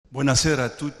Buonasera a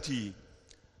tutti,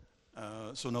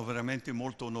 sono veramente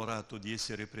molto onorato di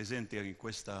essere presente in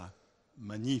questa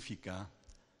magnifica,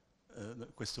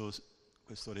 questo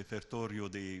repertorio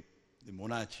dei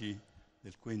monaci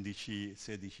del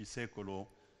XV-XVI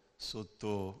secolo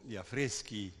sotto gli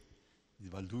affreschi di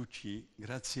Balducci.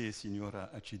 Grazie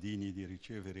signora Acidini di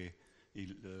ricevere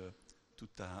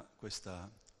tutta questi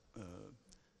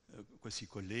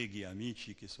colleghi,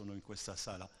 amici che sono in questa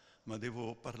sala. Ma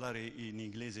devo parlare in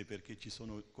inglese perché ci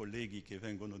sono colleghi che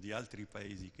vengono di altri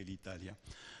paesi che l'Italia.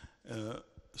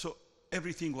 So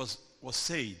everything was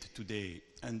said today,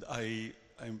 and I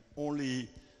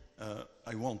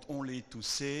want only to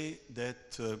say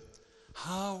that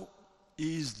how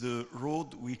is the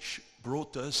road which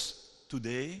brought us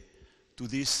today to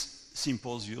this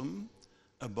symposium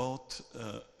about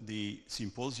the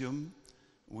symposium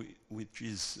which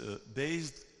is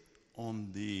based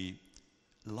on the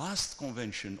last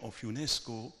convention of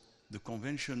UNESCO, the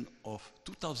convention of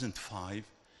 2005,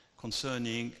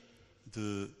 concerning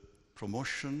the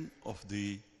promotion of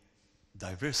the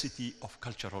diversity of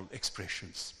cultural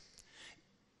expressions.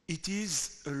 It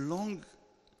is a long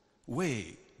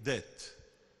way that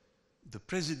the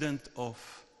president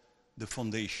of the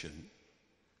foundation,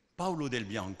 Paolo del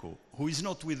Bianco, who is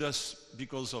not with us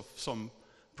because of some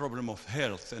problem of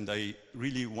health, and I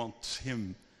really want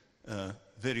him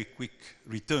very quick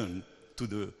return to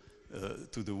the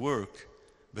work,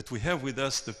 but we have with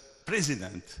us the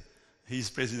president. He's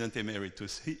President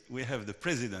Emeritus. We have the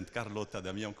president, Carlotta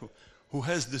da Bianco, who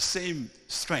has the same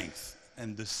strength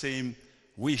and the same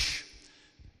wish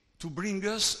to bring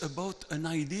us about an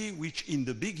idea which in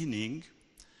the beginning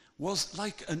was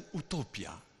like an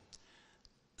utopia.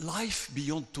 Life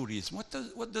beyond tourism.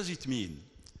 What does it mean?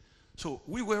 So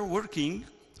we were working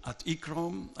at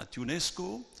ICROM, at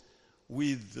UNESCO,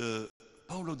 with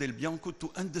Paolo del Bianco to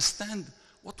understand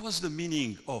what was the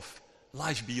meaning of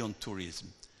life beyond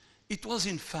tourism. It was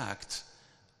in fact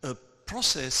a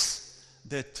process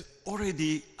that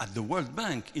already at the World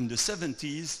Bank in the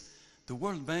 70s, the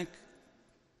World Bank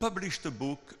published a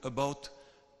book about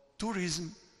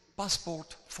tourism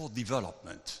passport for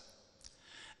development.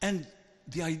 And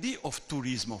the idea of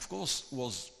tourism, of course,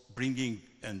 was bringing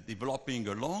and developing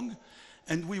along.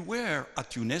 And we were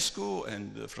at UNESCO,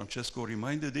 and Francesco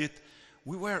reminded it,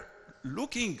 we were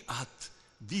looking at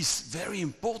this very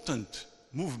important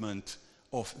movement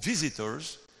of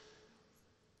visitors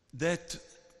that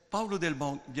Paolo del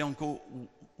Bianco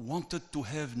wanted to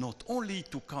have not only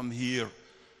to come here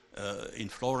in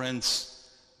Florence,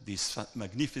 this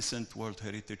magnificent World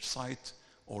Heritage Site,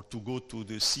 or to go to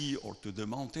the sea or to the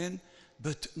mountain,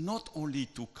 but not only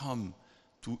to come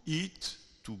to eat,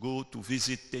 to go to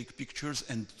visit, take pictures,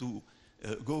 and to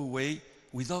go away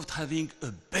without having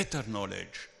a better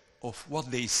knowledge of what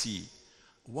they see.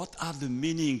 What are the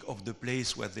meaning of the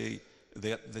place where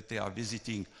that they are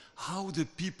visiting? How the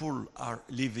people are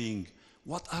living?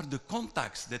 What are the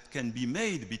contacts that can be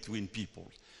made between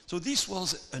people? So this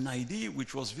was an idea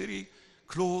which was very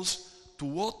close to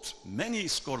what many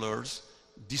scholars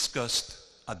discussed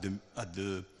at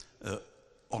the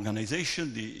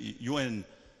organization, the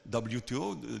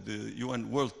WTO, the UN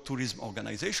World Tourism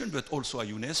Organization, but also at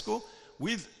UNESCO,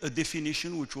 with a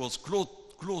definition which was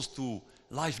close to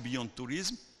life beyond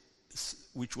tourism,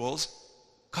 which was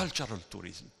cultural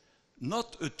tourism.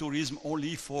 Not a tourism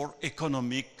only for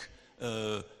economic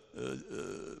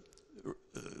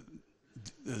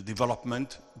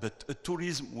development, but a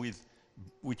tourism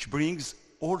which brings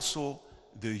also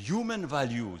the human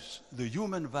values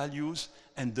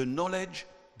and the knowledge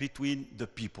between the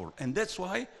people. And that's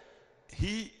why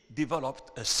he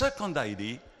developed a second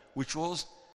idea, which was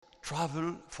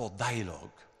travel for dialogue.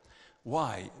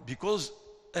 Why? Because,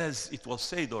 as it was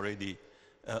said already,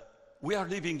 we are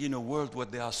living in a world where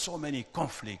there are so many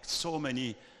conflicts, so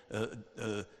many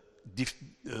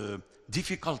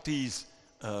difficulties,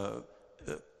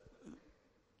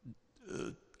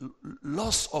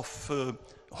 loss of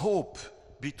hope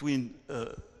between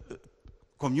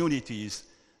communities,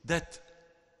 that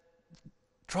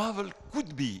travel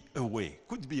could be a way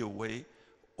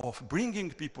of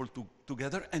bringing people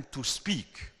together and to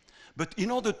speak. But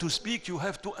in order to speak, you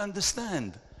have to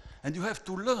understand and you have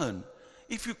to learn.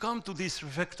 If you come to this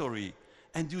refectory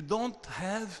and you don't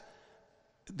have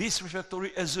this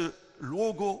refectory as a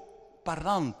luogo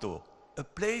parlanto, a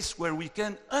place where we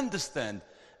can understand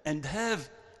and have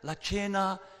la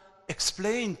cena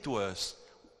explained to us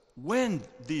when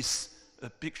this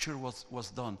picture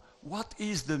was done. What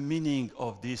is the meaning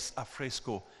of this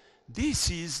affresco?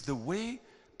 This is the way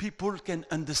people can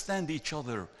understand each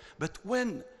other. But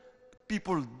when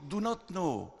people do not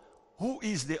know who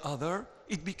is the other,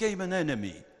 it became an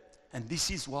enemy. And this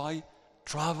is why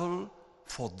travel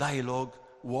for dialogue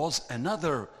was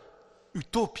another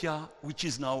utopia which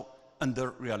is now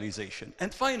under realization.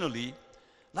 And finally,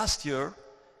 last year,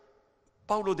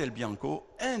 Paolo Del Bianco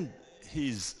and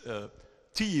his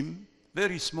team,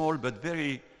 very small but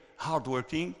very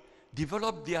hardworking,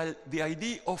 developed the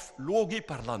idea of luoghi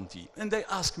parlanti. And they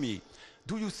asked me,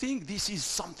 do you think this is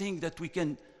something that we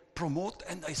can promote?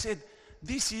 And I said,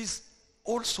 this is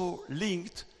also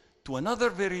linked to another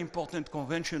very important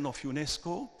convention of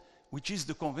UNESCO, which is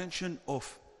the Convention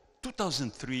of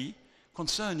 2003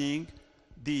 concerning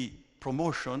the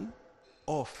promotion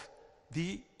of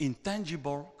the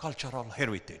intangible cultural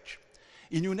heritage.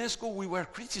 In UNESCO, we were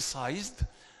criticized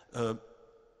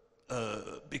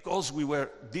because we were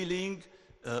dealing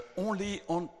only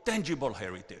on tangible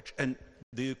heritage. And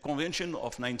the Convention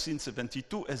of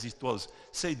 1972, as it was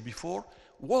said before,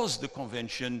 was the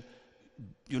convention,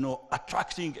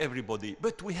 attracting everybody.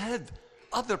 But we had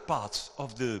other parts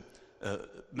of the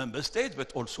member states,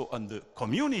 but also on the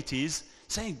communities,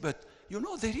 saying, but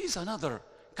there is another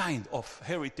kind of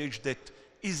heritage that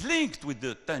is linked with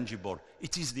the tangible.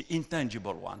 It is the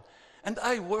intangible one. And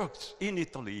I worked in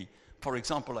Italy. For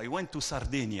example, I went to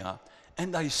Sardinia,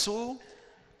 and I saw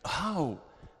how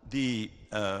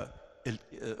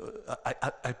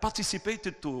I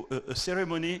participated to a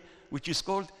ceremony which is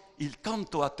called il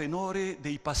canto a tenore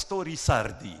dei pastori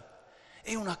sardi.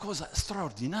 È una cosa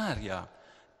straordinaria,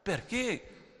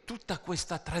 perché tutta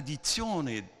questa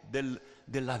tradizione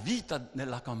della vita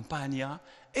nella campagna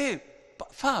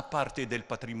fa parte del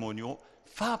patrimonio,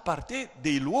 fa parte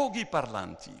dei luoghi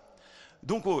parlanti.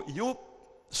 Dunque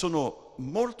io sono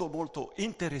molto molto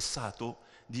interessato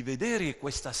di vedere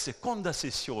questa seconda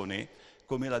sessione,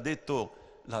 come l'ha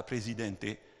detto la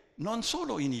Presidente, non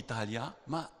solo in Italia,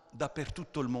 ma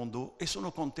dappertutto il mondo, e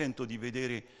sono contento di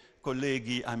vedere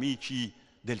colleghi, amici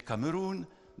del Camerun,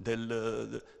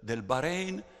 del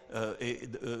Bahrain,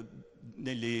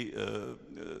 negli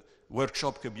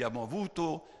workshop che abbiamo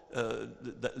avuto,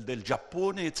 del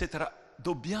Giappone, eccetera.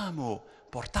 Dobbiamo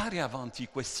portare avanti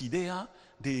quest'idea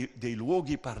dei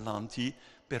luoghi parlanti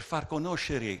per far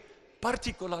conoscere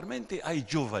particolarmente ai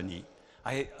giovani,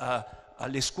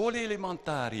 alle scuole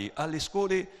elementari, alle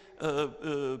scuole,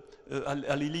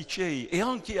 ai licei e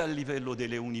anche a livello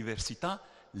delle università,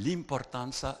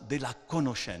 l'importanza della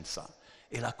conoscenza.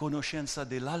 E la conoscenza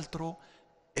dell'altro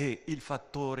è il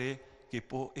fattore che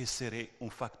può essere un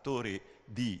fattore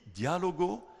di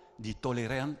dialogo, di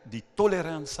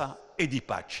tolleranza e di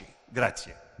pace.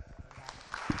 Grazie.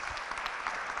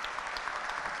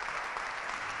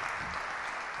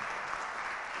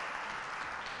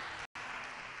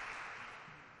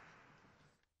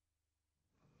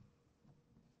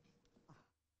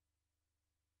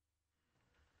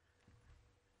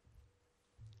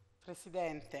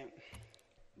 Presidente,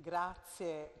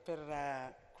 grazie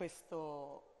per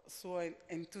questo suo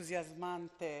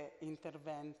entusiasmante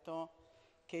intervento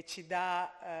che ci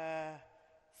dà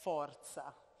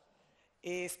forza,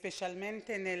 e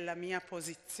specialmente nella mia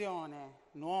posizione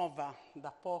nuova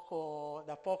da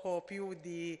poco più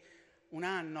di un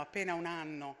anno, appena un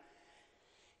anno,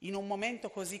 in un momento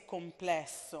così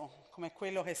complesso come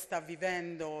quello che sta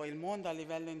vivendo il mondo a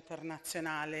livello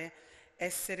internazionale,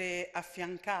 essere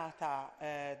affiancata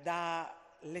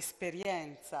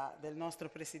dall'esperienza del nostro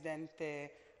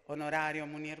Presidente Onorario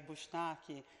Mounir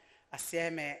Bouchenaki,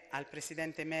 assieme al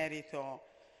Presidente Emerito,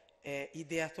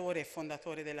 ideatore e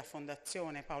fondatore della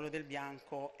Fondazione, Paolo Del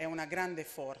Bianco, è una grande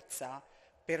forza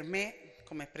per me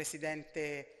come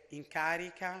Presidente in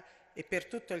carica e per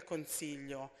tutto il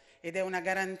Consiglio, ed è una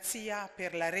garanzia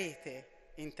per la rete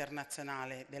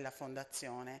internazionale della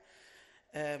Fondazione.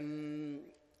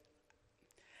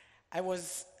 I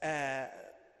was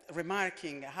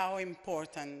remarking how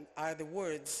important are the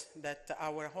words that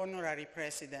our honorary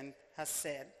president has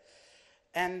said,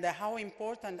 and how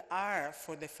important are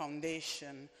for the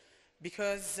foundation,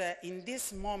 because in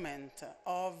this moment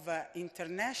of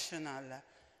international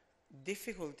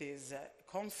difficulties,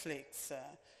 conflicts,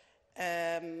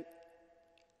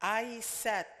 I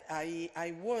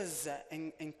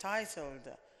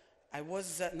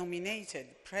was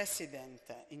nominated president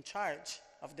in charge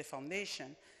of the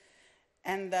foundation,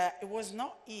 and it was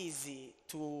not easy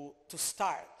to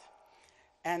start,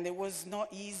 and it was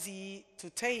not easy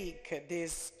to take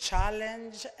this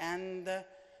challenge and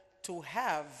to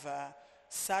have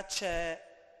such a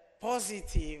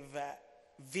positive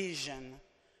vision,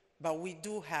 but we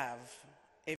do have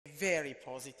a very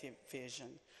positive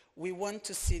vision. We want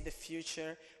to see the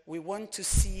future. We want to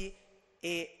see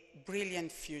a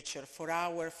brilliant future for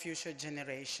our future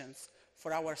generations,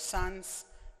 for our sons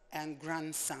and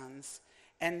grandsons.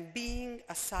 And being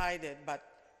assisted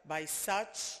by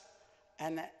such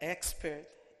an expert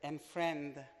and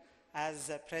friend as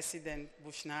President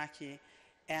Bouchenaki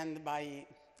and by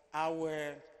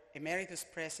our Emeritus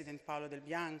President Paolo Del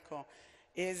Bianco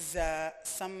is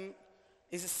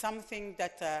something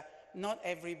that not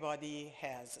everybody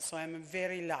has. So I'm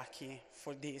very lucky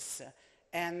for this.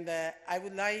 And I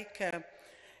would like,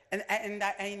 and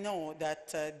I know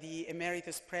that the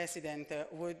Emeritus President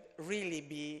would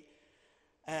really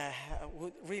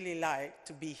like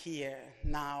to be here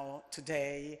now,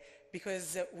 today,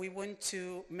 because we want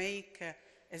to make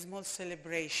a small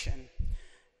celebration,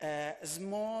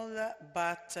 small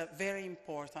but very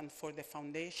important for the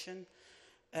foundation,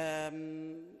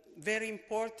 very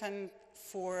important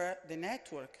for the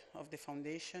network of the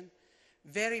foundation,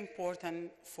 very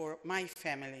important for my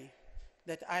family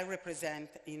that I represent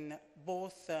in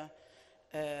both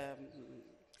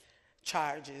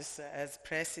charges as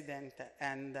president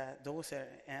and daughter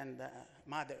and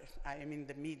mother. I am in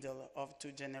the middle of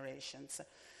two generations.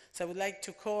 So I would like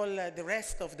to call the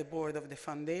rest of the board of the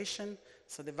foundation,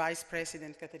 so the Vice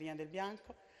President Caterina Del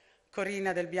Bianco,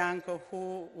 Corina Del Bianco,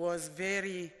 who was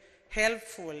very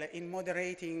helpful in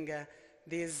moderating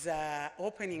this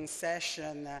opening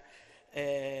session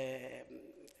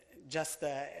just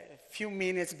a few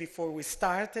minutes before we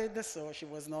started, so she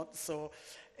was not so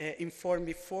informed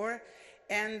before.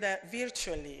 And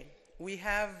virtually, we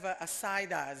have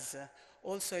aside us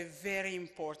also a very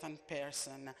important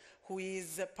person who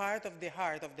is part of the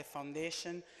heart of the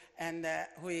foundation and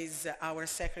who is our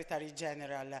Secretary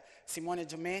General, Simone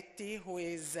Giometti, who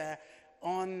is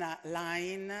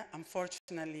online,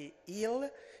 unfortunately ill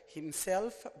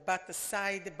himself, but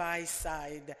side by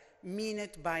side,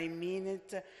 minute by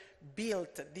minute,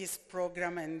 built this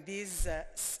program and this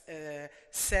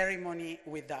ceremony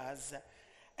with us.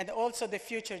 And also the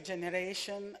future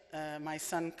generation, my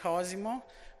son Cosimo,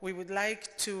 we would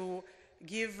like to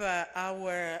give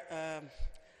our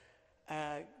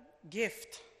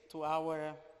gift to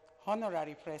our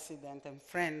honorary president and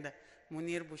friend,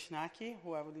 Mounir Bouchenaki,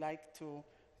 who I would like to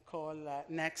call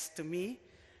next to me,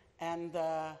 and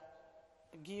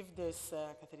give this,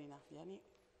 Caterina, vieni,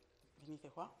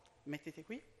 venite qua, mettete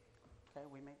qui. Okay,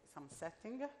 we make some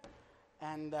setting.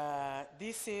 And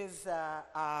this is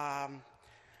a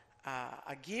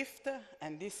gift,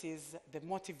 and this is the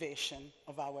motivation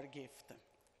of our gift.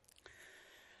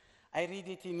 I read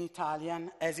it in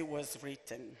Italian as it was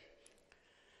written.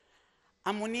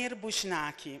 A Mounir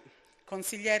Bouchenaki,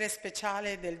 consigliere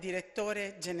speciale del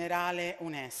direttore generale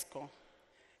UNESCO,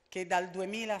 che dal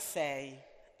 2006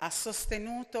 ha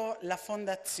sostenuto la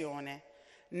Fondazione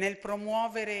nel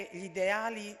promuovere gli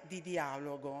ideali di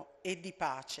dialogo e di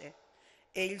pace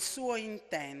e il suo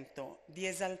intento di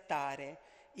esaltare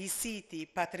i siti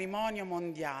patrimonio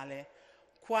mondiale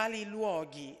quali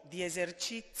luoghi di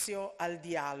esercizio al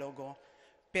dialogo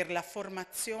per la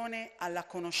formazione alla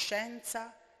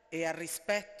conoscenza e al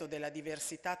rispetto della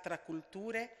diversità tra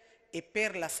culture e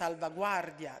per la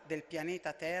salvaguardia del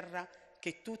pianeta Terra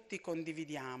che tutti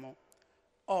condividiamo.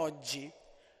 Oggi,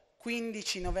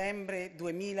 15 novembre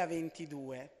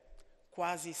 2022,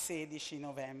 quasi 16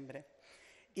 novembre,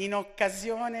 in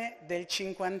occasione del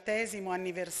 50°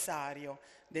 anniversario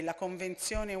della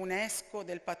Convenzione UNESCO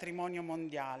del Patrimonio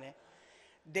Mondiale,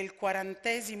 del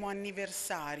 40°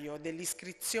 anniversario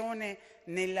dell'iscrizione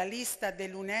nella lista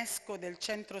dell'UNESCO del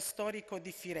Centro Storico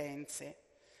di Firenze,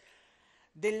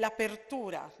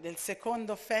 dell'apertura del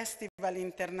secondo Festival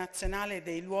internazionale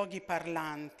dei luoghi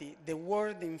parlanti, The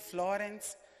World in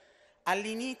Florence,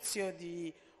 all'inizio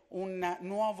di un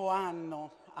nuovo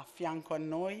anno a fianco a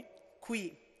noi,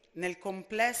 qui nel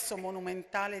complesso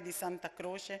monumentale di Santa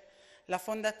Croce, la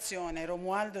Fondazione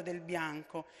Romualdo del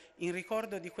Bianco, in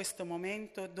ricordo di questo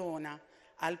momento, dona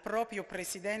al proprio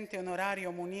Presidente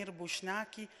Onorario Mounir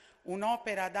Bouchenaki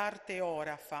un'opera d'arte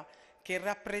orafa che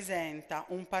rappresenta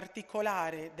un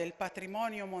particolare del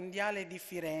patrimonio mondiale di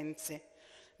Firenze,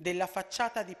 della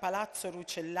facciata di Palazzo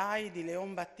Rucellai di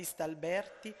Leon Battista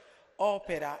Alberti,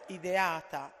 opera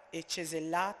ideata e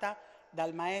cesellata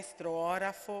dal maestro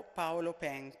orafo Paolo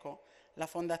Penco, la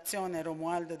Fondazione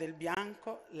Romualdo del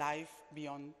Bianco, Life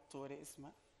Beyond Tourism.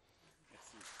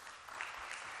 Merci.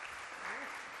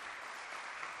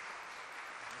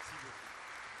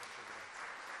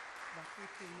 Da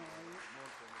tutti noi.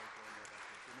 Molto onorato.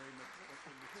 Noi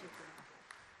grazie.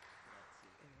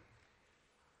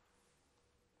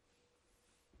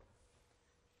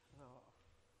 Allora,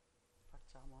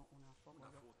 facciamo una foto. Una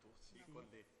foto, sì, sì.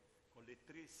 Con le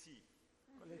tre sì.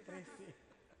 Con le tre sì.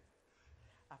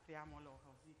 Apriamolo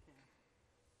così che...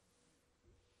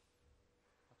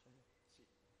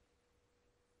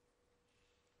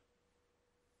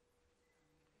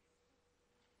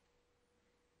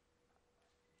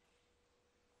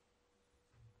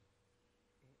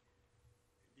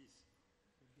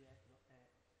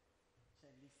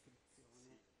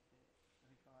 iscrizione che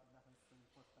ricorda questo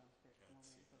importante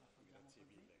momento. La facciamo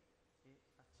così e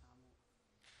facciamo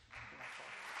la foto.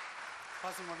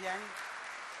 Cosimo, vieni.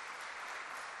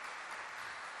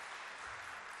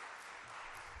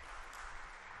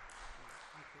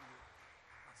 Anche lui.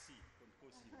 Ah sì, con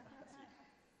Cosimo, sì.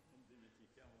 Non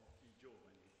dimentichiamo i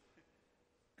giovani.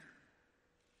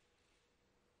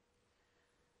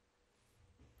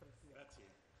 Presidente.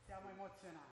 Grazie. Siamo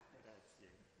emozionati.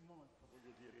 Grazie. Molto.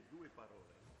 Voglio dire due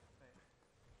parole.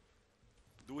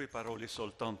 Due parole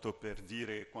soltanto per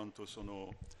dire quanto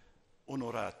sono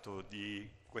onorato di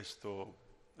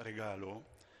questo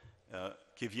regalo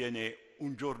che viene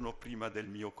un giorno prima del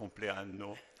mio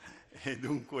compleanno e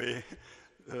dunque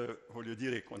voglio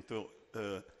dire quanto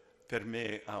per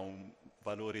me ha un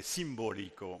valore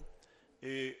simbolico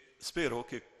e spero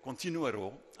che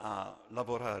continuerò a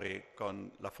lavorare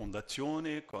con la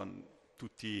Fondazione, con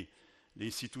tutte le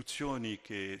istituzioni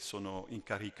che sono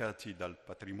incaricate dal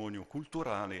patrimonio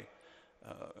culturale.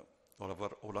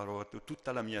 Ho lavorato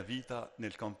tutta la mia vita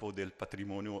nel campo del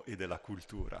patrimonio e della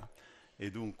cultura e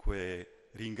dunque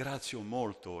ringrazio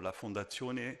molto la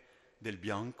Fondazione del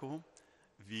Bianco,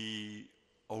 vi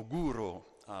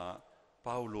auguro a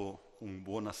Paolo una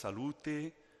buona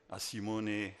salute, a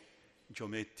Simone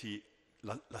Giometti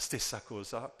la stessa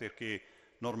cosa perché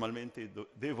normalmente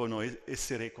devono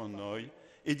essere con noi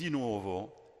e di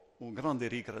nuovo un grande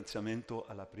ringraziamento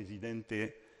alla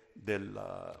Presidente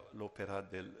dell'Opera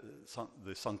di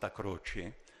Santa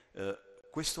Croce.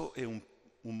 Questo è un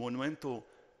monumento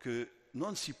che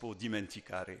non si può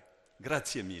dimenticare.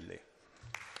 Grazie mille.